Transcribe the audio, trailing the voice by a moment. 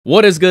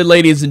What is good,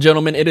 ladies and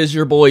gentlemen? It is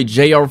your boy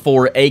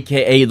JR4,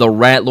 aka the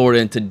Rat Lord.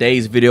 In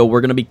today's video,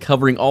 we're going to be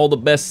covering all the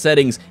best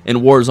settings in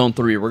Warzone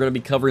 3. We're going to be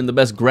covering the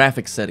best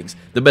graphics settings,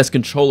 the best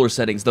controller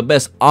settings, the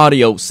best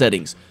audio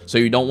settings. So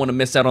you don't want to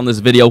miss out on this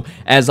video.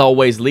 As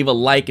always, leave a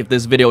like if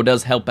this video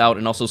does help out,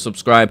 and also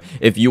subscribe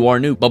if you are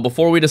new. But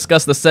before we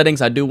discuss the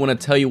settings, I do want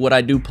to tell you what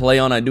I do play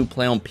on. I do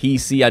play on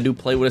PC. I do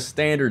play with a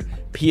standard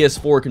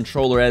PS4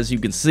 controller, as you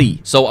can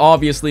see. So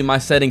obviously my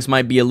settings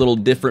might be a little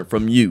different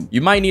from you. You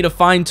might need to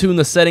fine-tune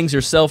the settings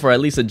yourself, or at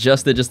least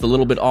adjust it just a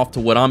little bit off to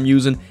what I'm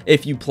using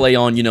if you play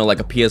on, you know, like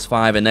a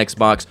PS5 and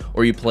Xbox,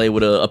 or you play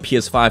with a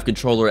PS5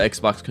 controller,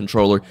 Xbox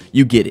controller.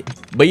 You get it.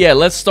 But yeah,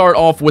 let's start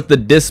off with the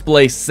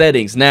display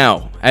settings.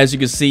 Now, as you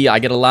can see, I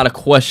get a lot of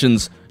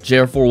questions.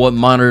 JR4, what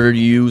monitor do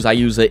you use? I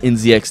use a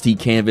NZXT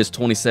Canvas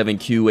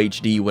 27Q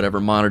HD, whatever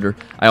monitor.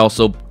 I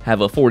also have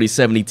a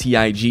 4070 Ti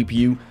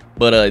GPU.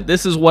 But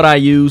this is what I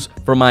use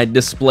for my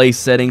display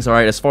settings. All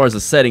right, as far as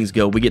the settings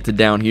go, we get to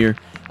down here.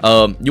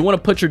 You want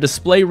to put your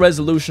display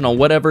resolution on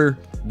whatever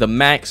the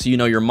max, you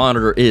know, your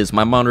monitor is.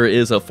 My monitor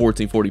is a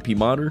 1440p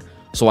monitor,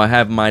 so I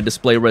have my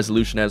display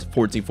resolution as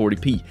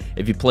 1440p.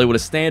 If you play with a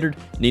standard,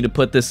 you need to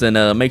put this in,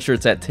 make sure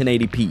it's at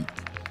 1080p.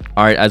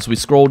 All right, as we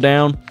scroll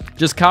down,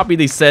 just copy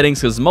these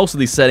settings, because most of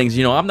these settings,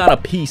 you know, I'm not a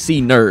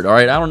PC nerd, all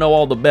right? I don't know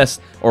all the best,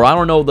 or I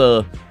don't know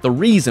the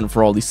reason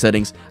for all these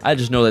settings. I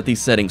just know that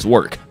these settings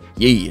work.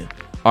 Yeah.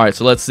 All right,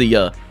 so let's see.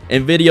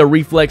 NVIDIA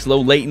reflex,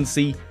 low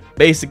latency.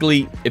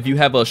 Basically, if you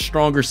have a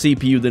stronger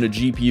CPU than a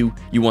GPU,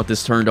 you want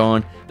this turned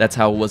on. That's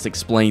how it was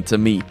explained to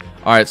me.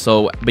 All right,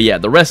 so, but yeah,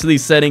 the rest of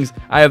these settings,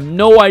 I have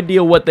no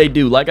idea what they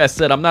do. Like I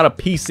said, I'm not a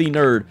PC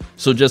nerd,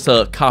 so just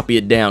copy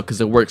it down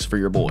because it works for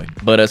your boy.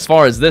 But as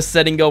far as this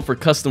setting go for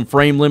custom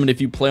frame limit, if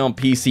you play on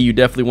PC, you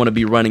definitely want to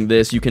be running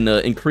this. You can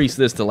increase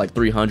this to like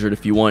 300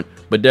 if you want,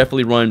 but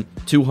definitely run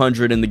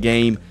 200 in the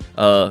game,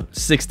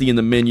 60 in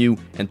the menu,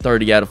 and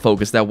 30 out of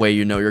focus. That way,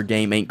 you know, your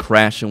game ain't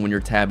crashing when you're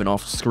tabbing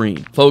off the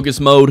screen.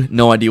 Focus mode,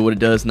 no idea what it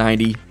does,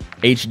 90.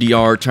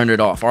 HDR, turn it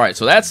off. All right,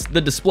 so that's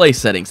the display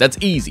settings. That's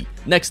easy.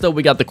 Next up,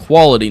 we got the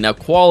quality. Now,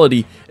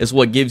 quality is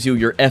what gives you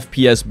your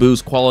FPS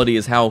boost. Quality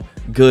is how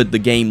good the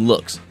game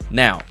looks.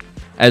 Now,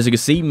 as you can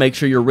see, make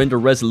sure your render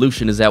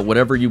resolution is at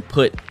whatever you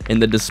put in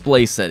the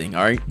display setting,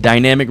 all right?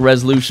 Dynamic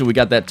resolution, we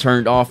got that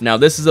turned off. Now,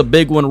 this is a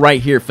big one right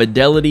here,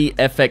 Fidelity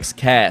FX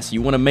Cast.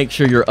 You want to make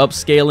sure your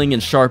upscaling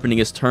and sharpening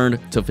is turned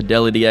to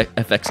Fidelity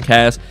FX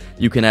Cast.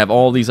 You can have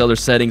all these other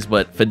settings,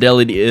 but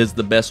Fidelity is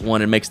the best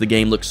one. It makes the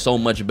game look so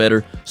much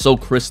better, so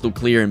crystal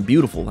clear and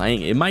beautiful.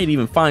 It might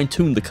even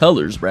fine-tune the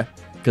colors, bruh,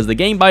 because the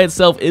game by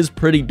itself is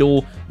pretty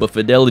dull, but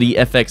Fidelity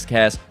FX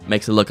Cast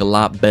makes it look a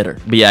lot better.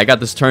 But yeah, I got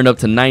this turned up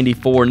to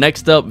 94.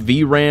 Next up,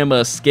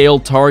 VRAM scale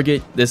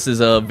target. This is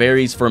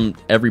varies from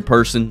every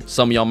person.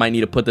 Some of y'all might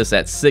need to put this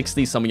at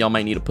 60. Some of y'all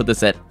might need to put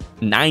this at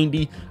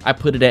 90. I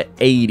put it at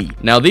 80.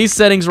 Now, these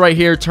settings right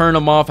here, turn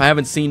them off. I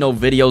haven't seen no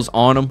videos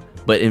on them.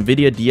 But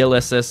NVIDIA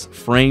DLSS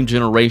frame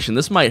generation,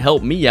 this might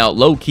help me out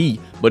low-key.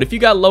 But if you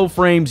got low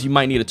frames, you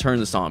might need to turn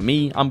this on.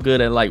 Me, I'm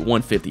good at like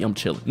 150. I'm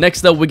chilling.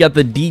 Next up, we got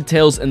the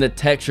details and the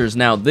textures.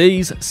 Now,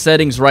 these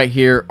settings right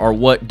here are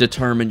what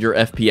determine your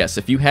FPS.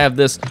 If you have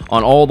this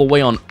on all the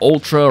way on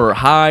ultra or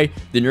high,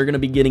 then you're going to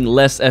be getting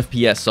less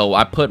FPS. So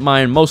I put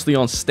mine mostly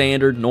on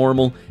standard,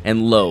 normal,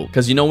 and low.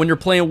 Because, you know, when you're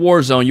playing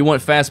Warzone, you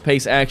want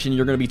fast-paced action.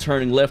 You're going to be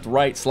turning left,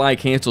 right, slide,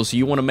 cancel. So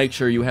you want to make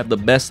sure you have the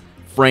best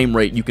frame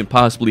rate you can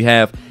possibly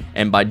have,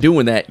 and by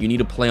doing that, you need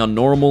to play on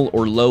normal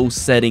or low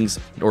settings,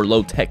 or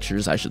low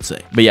textures, I should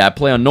say. But yeah, I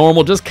play on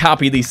normal. Just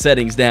copy these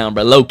settings down,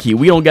 bro. Low-key,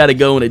 we don't got to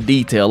go into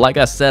detail. Like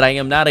I said, I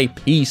am not a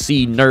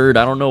PC nerd.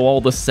 I don't know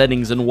all the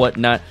settings and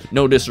whatnot.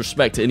 No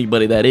disrespect to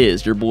anybody that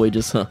is. Your boy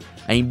just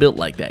ain't built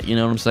like that, you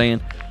know what I'm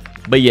saying?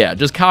 But yeah,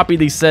 just copy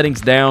these settings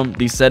down.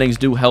 These settings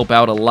do help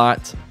out a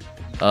lot.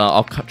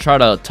 I'll try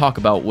to talk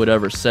about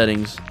whatever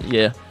settings.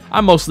 Yeah, I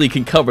mostly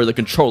can cover the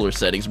controller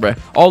settings, bruh.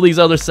 All these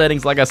other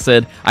settings, like I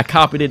said, I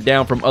copied it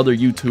down from other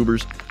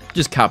YouTubers.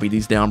 Just copy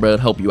these down, bruh. It'll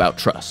help you out,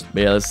 trust.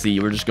 But yeah, let's see.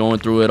 We're just going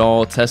through it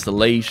all.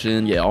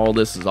 Tessellation. Yeah, all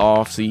this is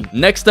off. See.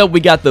 Next up, we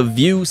got the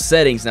view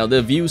settings. Now,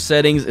 the view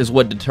settings is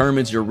what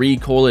determines your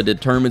recoil. It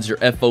determines your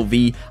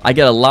FOV. I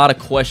get a lot of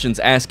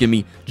questions asking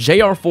me,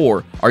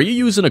 JR4, are you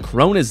using a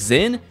Corona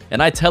Zen?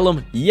 And I tell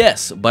them,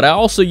 yes, but I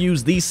also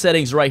use these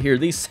settings right here.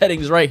 These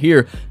settings right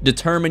here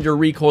determine your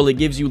recoil. It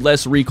gives you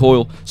less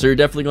recoil, so you're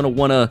definitely going to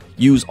want to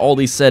use all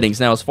these settings.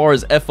 Now, as far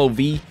as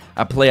FOV,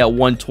 I play at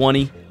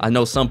 120. I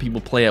know some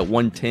people play at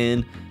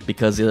 110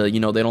 because, you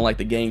know, they don't like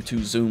the game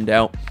too zoomed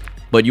out.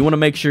 But you want to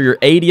make sure your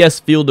ADS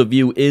field of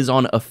view is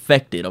on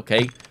affected,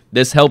 okay?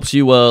 This helps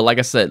you, like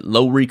I said,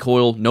 low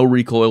recoil, no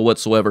recoil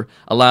whatsoever.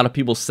 A lot of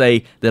people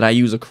say that I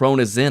use a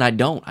Corona Zen. I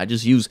don't. I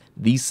just use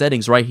these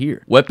settings right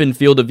here. Weapon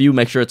field of view,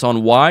 make sure it's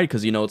on wide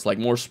because, you know, it's like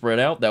more spread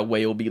out. That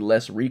way it'll be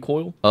less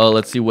recoil.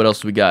 Let's see what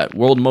else we got.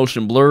 World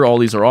motion blur, all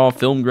these are off.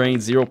 Film grain,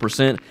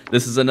 0%.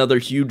 This is another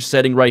huge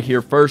setting right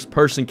here. First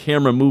person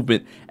camera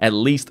movement, at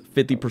least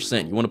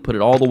 50%. You want to put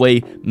it all the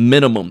way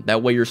minimum.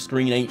 That way your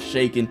screen ain't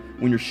shaking.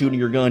 When you're shooting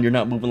your gun, you're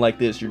not moving like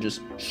this. You're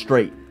just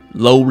straight.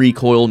 Low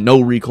recoil,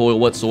 no recoil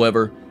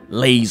whatsoever.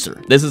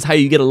 laser. This is how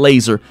you get a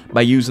laser,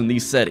 by using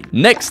these settings.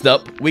 Next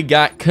up, we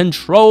got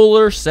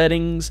controller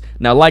settings.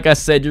 Now, like I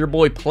said, your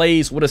boy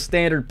plays with a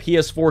standard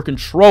PS4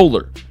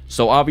 controller.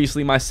 So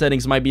obviously my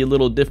settings might be a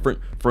little different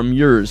from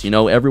yours. You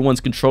know,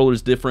 everyone's controller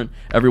is different.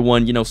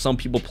 Everyone, you know, some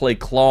people play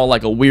claw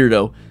like a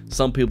weirdo.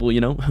 Some people, you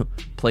know,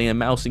 playing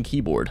mouse and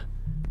keyboard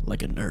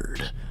like a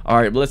nerd. All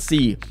right, let's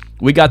see.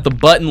 We got the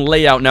button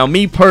layout. Now,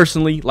 me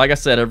personally, like I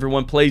said,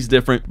 everyone plays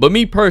different. But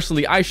me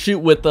personally, I shoot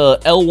with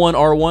L1,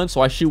 R1,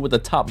 so I shoot with the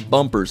top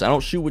bumpers. I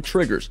don't shoot with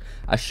triggers.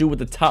 I shoot with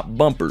the top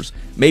bumpers.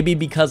 Maybe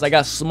because I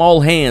got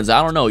small hands.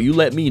 I don't know. You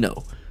let me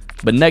know.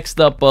 But next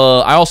up,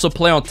 I also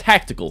play on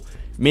tactical,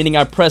 meaning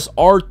I press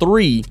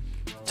R3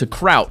 to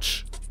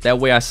crouch. That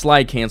way I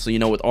slide cancel, you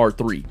know, with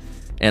R3.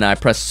 And I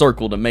press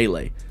circle to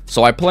melee.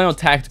 So I play on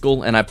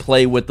tactical, and I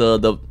play with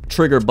the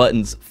trigger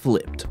buttons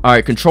flipped. All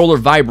right, controller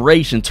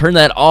vibration. Turn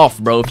that off,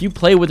 bro. If you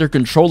play with your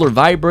controller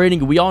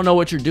vibrating, we all know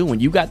what you're doing.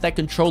 You got that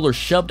controller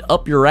shoved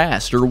up your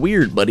ass. You're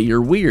weird, buddy.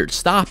 You're weird.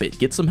 Stop it.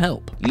 Get some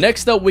help.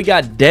 Next up, we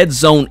got dead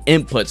zone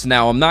inputs.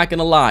 Now, I'm not going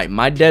to lie.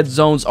 My dead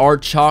zones are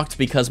chalked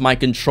because my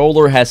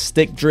controller has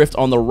stick drift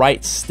on the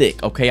right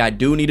stick. Okay, I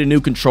do need a new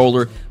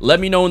controller.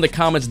 Let me know in the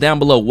comments down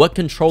below, what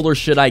controller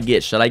should I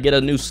get? Should I get a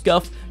new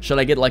scuff? Should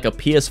I get like a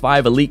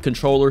PS5 Elite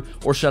controller?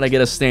 Or should I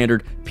get a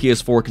standard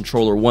PS4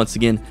 controller? Once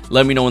again,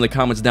 let me know in the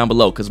comments down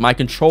below, because my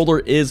controller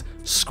is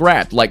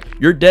scrapped. Like,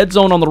 your dead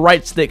zone on the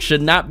right stick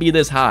should not be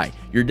this high.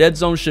 Your dead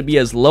zone should be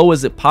as low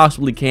as it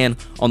possibly can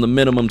on the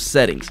minimum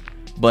settings.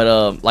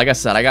 But like I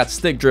said, I got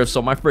stick drift, so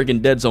my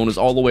freaking dead zone is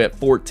all the way at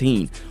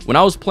 14. When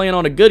I was playing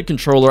on a good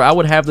controller, I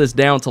would have this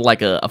down to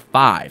like a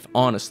 5,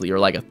 honestly, or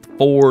like a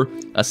 4.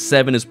 A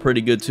 7 is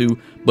pretty good too.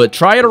 But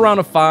try it around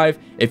a 5.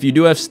 If you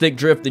do have stick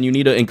drift, then you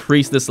need to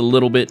increase this a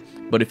little bit.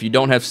 But if you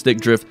don't have stick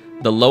drift,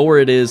 the lower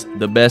it is,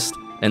 the best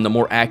and the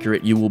more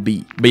accurate you will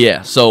be. But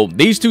yeah, so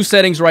these two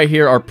settings right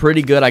here are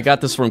pretty good. I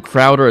got this from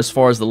Crowder as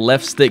far as the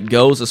left stick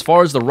goes. As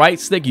far as the right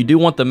stick, you do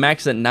want the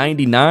max at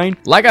 99.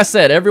 Like I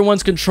said,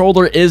 everyone's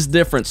controller is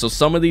different, so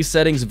some of these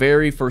settings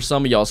vary for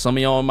some of y'all. Some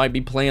of y'all might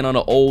be playing on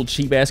an old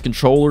cheap-ass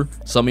controller.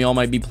 Some of y'all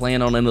might be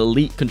playing on an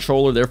Elite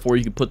controller, therefore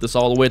you can put this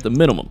all the way at the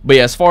minimum. But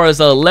yeah, as far as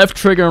left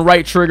trigger and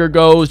right trigger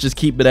goes, just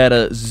keep it at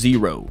a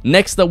 0.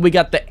 Next up, we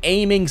got the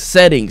aiming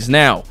settings.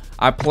 Now,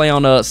 I play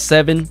on a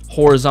 7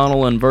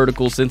 horizontal and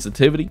vertical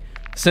sensitivity.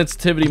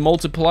 Sensitivity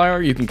multiplier,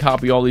 you can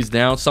copy all these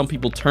down. Some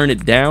people turn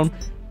it down,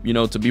 you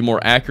know, to be more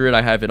accurate.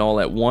 I have it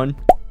all at 1.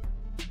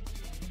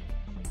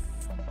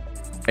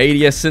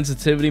 ADS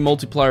sensitivity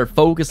multiplier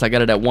focus, I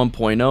got it at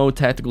 1.0.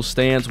 Tactical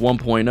stance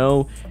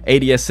 1.0.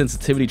 ADS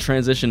sensitivity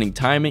transitioning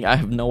timing, I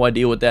have no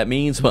idea what that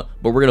means, but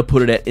we're gonna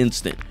put it at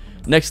instant.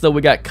 Next up,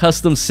 we got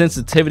custom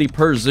sensitivity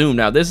per zoom.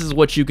 Now, this is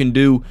what you can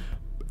do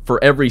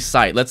for every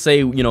site. Let's say,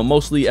 you know,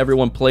 mostly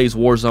everyone plays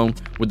Warzone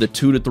with the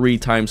 2 to 3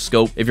 times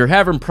scope. If you're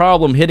having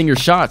problem hitting your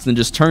shots, then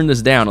just turn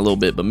this down a little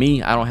bit. But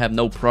me, I don't have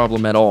no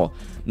problem at all.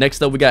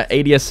 Next up, we got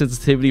ADS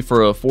sensitivity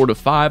for a 4 to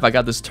 5. I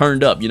got this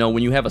turned up. You know,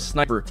 when you have a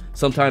sniper,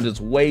 sometimes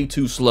it's way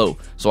too slow.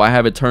 So I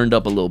have it turned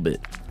up a little bit.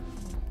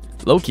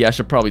 Low-key, I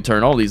should probably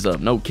turn all these up.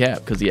 No cap.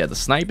 Because, yeah, the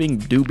sniping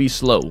do be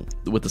slow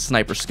with the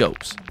sniper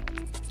scopes.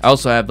 I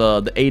also have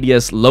the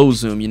ADS low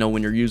zoom, you know,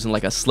 when you're using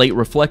like a slate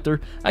reflector.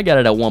 I got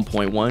it at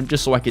 1.1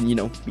 just so I can, you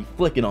know, be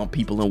flicking on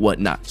people and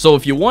whatnot. So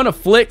if you want to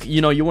flick,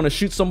 you know, you want to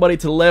shoot somebody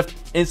to the left,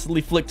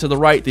 instantly flick to the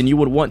right, then you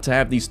would want to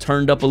have these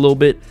turned up a little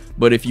bit.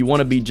 But if you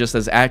want to be just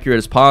as accurate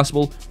as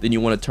possible, then you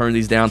want to turn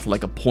these down to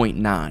like a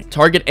 0.9.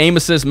 Target aim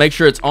assist, make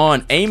sure it's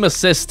on. Aim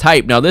assist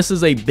type. Now, this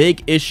is a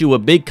big issue, a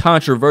big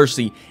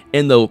controversy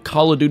in the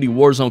Call of Duty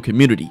Warzone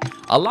community.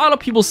 A lot of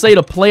people say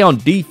to play on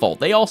default.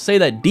 They all say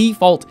that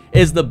default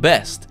is the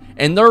best,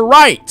 and they're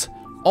right.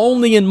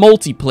 Only in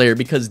multiplayer,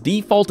 because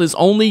default is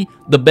only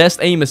the best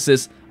aim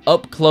assist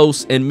up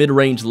close and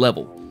mid-range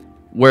level,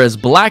 whereas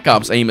Black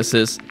Ops aim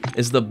assist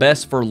is the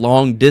best for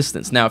long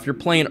distance. Now, if you're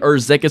playing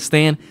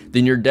Uzbekistan,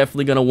 then you're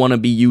definitely going to want to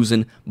be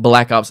using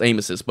Black Ops aim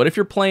assist. But if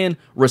you're playing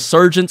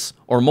Resurgence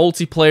or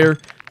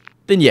multiplayer,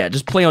 then yeah,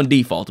 just play on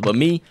default. But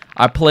me,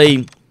 I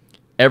play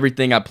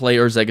everything. I play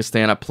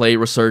Uzbekistan, I play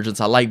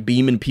Resurgence. I like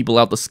beaming people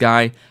out the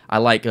sky. I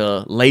like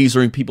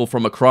lasering people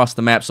from across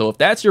the map. So if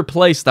that's your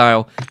play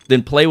style,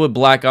 then play with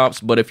Black Ops.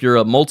 But if you're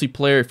a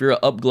multiplayer, if you're an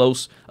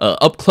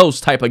up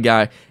close type of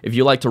guy, if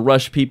you like to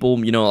rush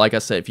people, you know, like I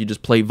said, if you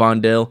just play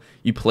Vondel,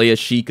 you play a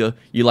Sheikah,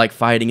 you like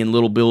fighting in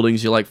little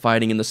buildings, you like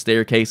fighting in the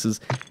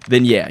staircases,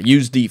 then yeah,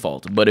 use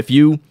default. But if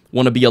you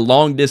want to be a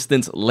long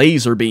distance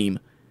laser beam,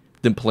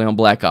 then play on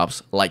Black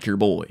Ops like your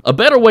boy. A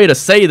better way to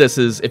say this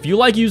is, if you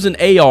like using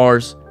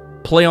ARs,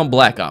 play on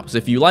Black Ops.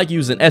 If you like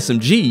using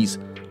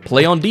SMGs,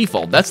 play on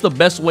default. That's the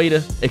best way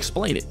to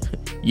explain it.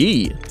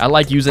 Yeah, I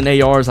like using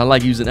ARs, I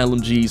like using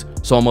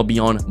LMGs, so I'm gonna be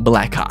on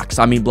Black Ops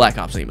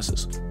aim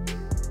assist.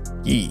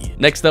 Yeah.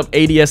 Next up,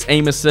 ADS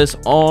aim assist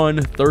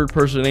on. Third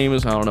person aim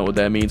assist, I don't know what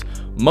that means.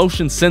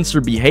 Motion sensor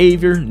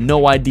behavior,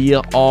 no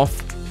idea,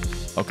 off.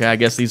 Okay, I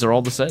guess these are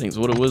all the settings.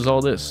 What was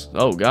all this?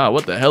 Oh god,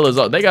 what the hell is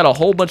all? They got a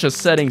whole bunch of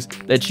settings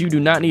that you do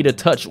not need to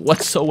touch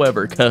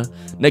whatsoever.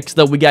 Next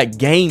up, we got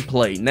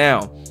gameplay.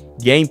 Now,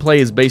 Gameplay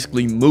is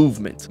basically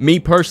movement. Me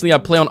personally, I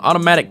play on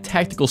automatic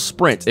tactical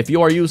sprint. If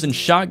you are using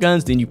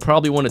shotguns, then you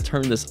probably want to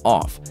turn this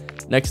off.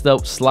 Next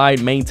up,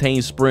 slide,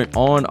 maintain, sprint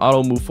on,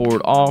 auto move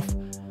forward off.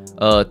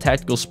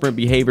 Tactical sprint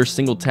behavior,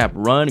 single tap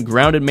run,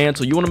 grounded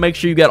mantle. You want to make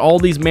sure you got all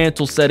these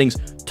mantle settings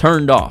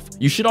turned off.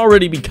 You should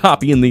already be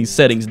copying these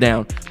settings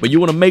down, but you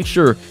want to make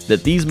sure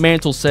that these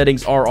mantle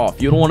settings are off.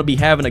 You don't want to be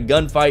having a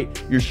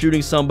gunfight, you're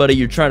shooting somebody,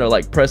 you're trying to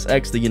like press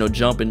X to, you know,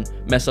 jump and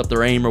mess up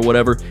their aim or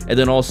whatever, and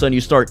then all of a sudden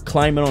you start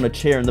climbing on a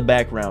chair in the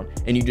background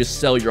and you just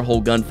sell your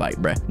whole gunfight,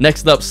 bruh.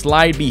 Next up,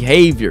 slide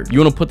behavior. You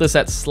want to put this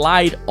at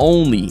slide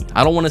only.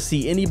 I don't want to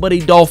see anybody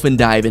dolphin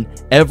diving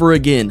ever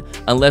again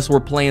unless we're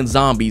playing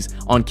zombies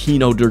on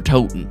Kino der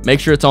Toten. Make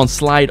sure it's on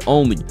slide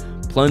only.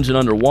 Plunging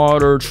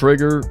underwater,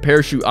 trigger,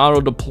 parachute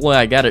auto deploy,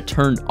 I got it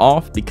turned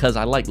off because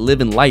I like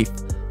living life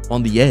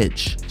on the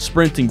edge.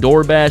 Sprinting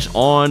door bash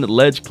on,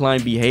 ledge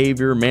climb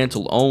behavior,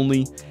 mantle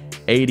only,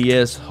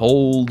 ADS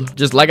hold.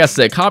 Just like I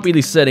said, copy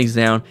these settings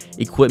down.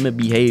 Equipment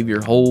behavior,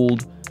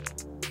 hold,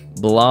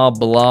 blah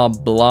blah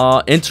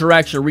blah.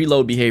 Interaction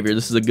reload behavior,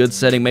 this is a good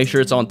setting. Make sure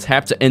it's on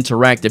tap to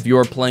interact if you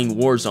are playing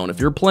Warzone. If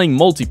you're playing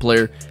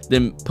multiplayer,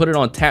 then put it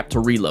on tap to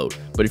reload.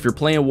 But if you're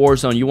playing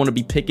Warzone, you want to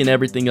be picking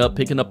everything up,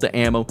 picking up the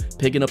ammo,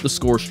 picking up the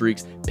score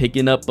streaks,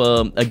 picking up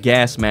a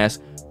gas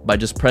mask by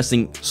just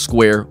pressing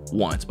square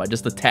once, by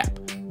just a tap.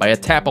 By a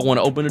tap, I want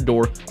to open a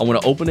door, I want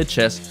to open a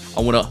chest,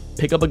 I want to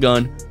pick up a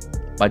gun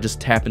by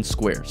just tapping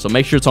square. So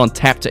make sure it's on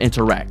tap to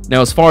interact.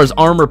 Now, as far as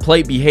armor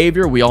plate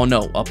behavior, we all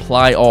know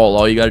apply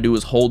all you got to do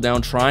is hold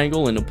down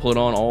triangle and it'll put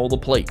on all the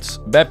plates.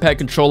 Backpack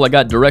control, I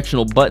got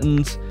directional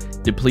buttons,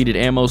 depleted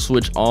ammo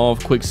switch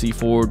off, quick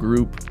C4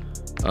 group.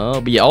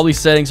 But yeah, all these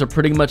settings are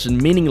pretty much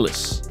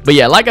meaningless. But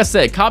yeah, like I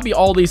said, copy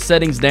all these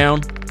settings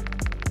down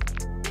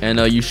and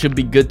you should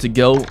be good to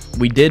go.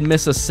 We did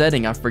miss a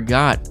setting, I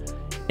forgot.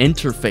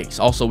 Interface.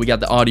 Also, we got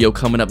the audio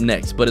coming up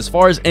next. But as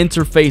far as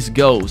interface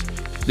goes,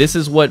 this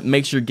is what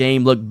makes your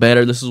game look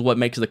better. This is what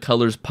makes the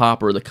colors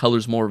pop or the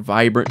colors more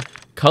vibrant.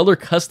 Color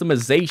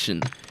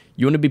customization.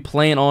 You want to be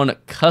playing on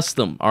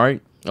custom, all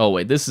right? Oh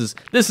wait, this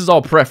is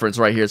all preference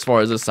right here as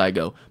far as this side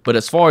go. But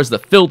as far as the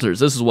filters,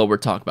 this is what we're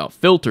talking about.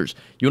 Filters.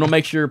 You want to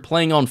make sure you're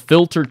playing on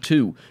filter 2.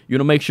 You want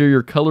to make sure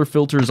your color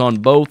filters on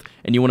both,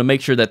 and you want to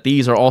make sure that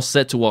these are all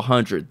set to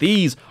 100.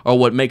 These are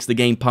what makes the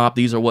game pop.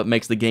 These are what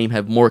makes the game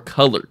have more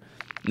color.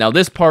 Now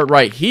this part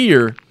right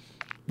here,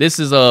 this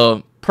is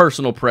a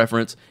personal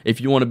preference.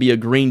 If you want to be a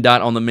green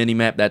dot on the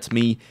minimap, that's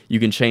me. You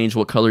can change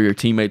what color your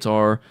teammates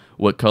are,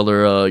 what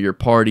color your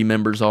party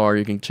members are.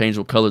 You can change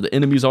what color the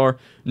enemies are.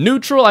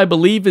 Neutral, I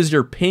believe, is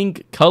your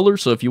pink color.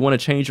 So if you want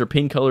to change your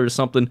pink color to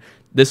something,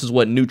 this is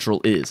what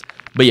neutral is.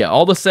 But yeah,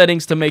 all the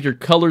settings to make your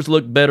colors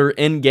look better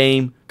in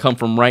game come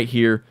from right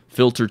here,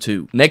 filter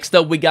 2. Next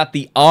up, we got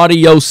the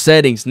audio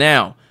settings.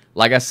 Now,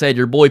 like I said,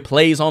 your boy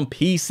plays on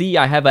PC.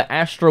 I have an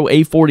Astro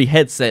A40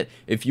 headset,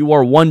 if you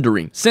are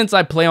wondering. Since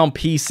I play on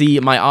PC,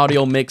 my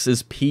audio mix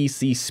is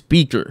PC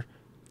speaker.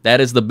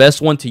 That is the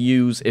best one to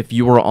use if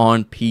you are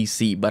on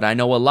PC. But I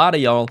know a lot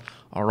of y'all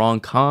are on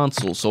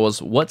console. So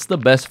what's the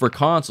best for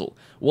console?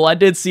 Well, I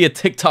did see a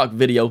TikTok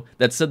video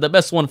that said the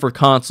best one for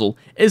console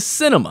is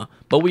cinema.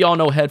 But we all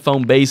know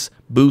headphone bass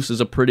boost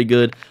is a pretty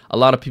good. A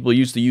lot of people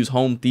used to use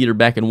home theater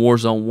back in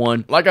Warzone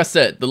 1. Like I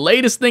said, the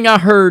latest thing I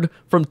heard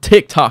from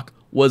TikTok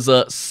was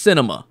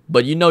cinema,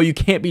 but you know you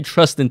can't be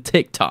trusting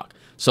TikTok.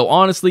 So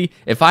honestly,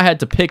 if I had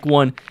to pick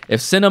one,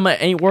 if cinema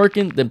ain't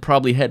working, then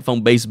probably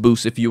headphone bass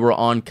boost if you were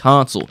on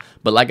console.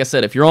 But like I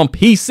said, if you're on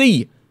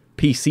PC,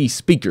 PC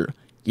speaker.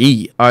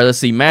 Yeah. All right, let's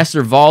see.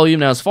 Master volume.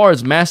 Now, as far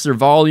as master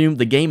volume,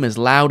 the game is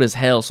loud as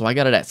hell, so I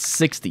got it at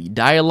 60.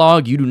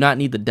 Dialogue, you do not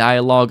need the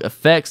dialogue.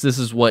 Effects, this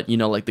is what, you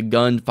know, like the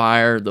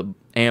gunfire, the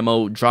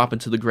ammo dropping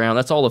to the ground.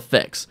 That's all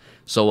effects.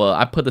 So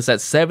I put this at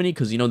 70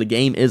 because, you know, the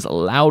game is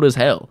loud as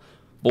hell.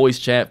 Voice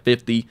chat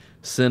 50,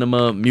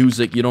 cinema,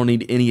 music, you don't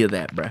need any of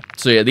that, bruh.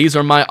 So yeah, these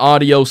are my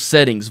audio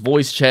settings.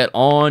 Voice chat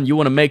on. You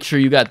want to make sure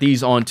you got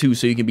these on too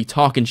so you can be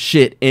talking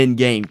shit in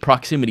game.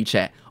 Proximity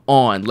chat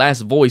on.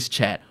 Last voice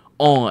chat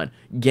on.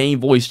 Game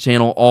voice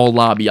channel all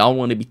lobby. I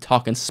want to be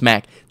talking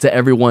smack to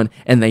everyone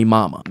and they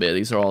mama. Yeah,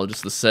 these are all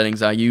just the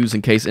settings I use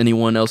in case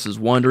anyone else is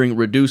wondering.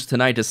 Reduce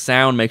tonight to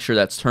sound, make sure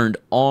that's turned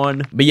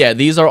on. But yeah,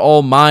 these are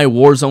all my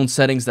Warzone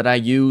settings that I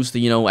use to,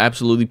 you know,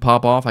 absolutely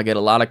pop off. I get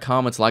a lot of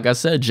comments. Like I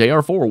said,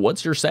 JR4,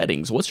 what's your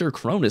settings? What's your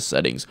Cronus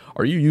settings?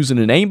 Are you using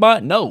an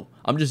aimbot? No,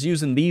 I'm just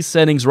using these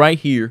settings right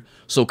here.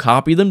 So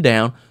copy them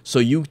down so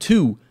you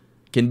too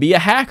can be a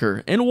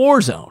hacker in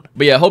Warzone.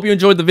 But yeah, I hope you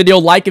enjoyed the video.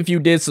 Like if you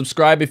did,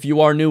 subscribe if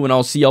you are new, and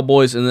I'll see y'all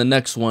boys in the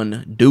next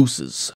one. Deuces.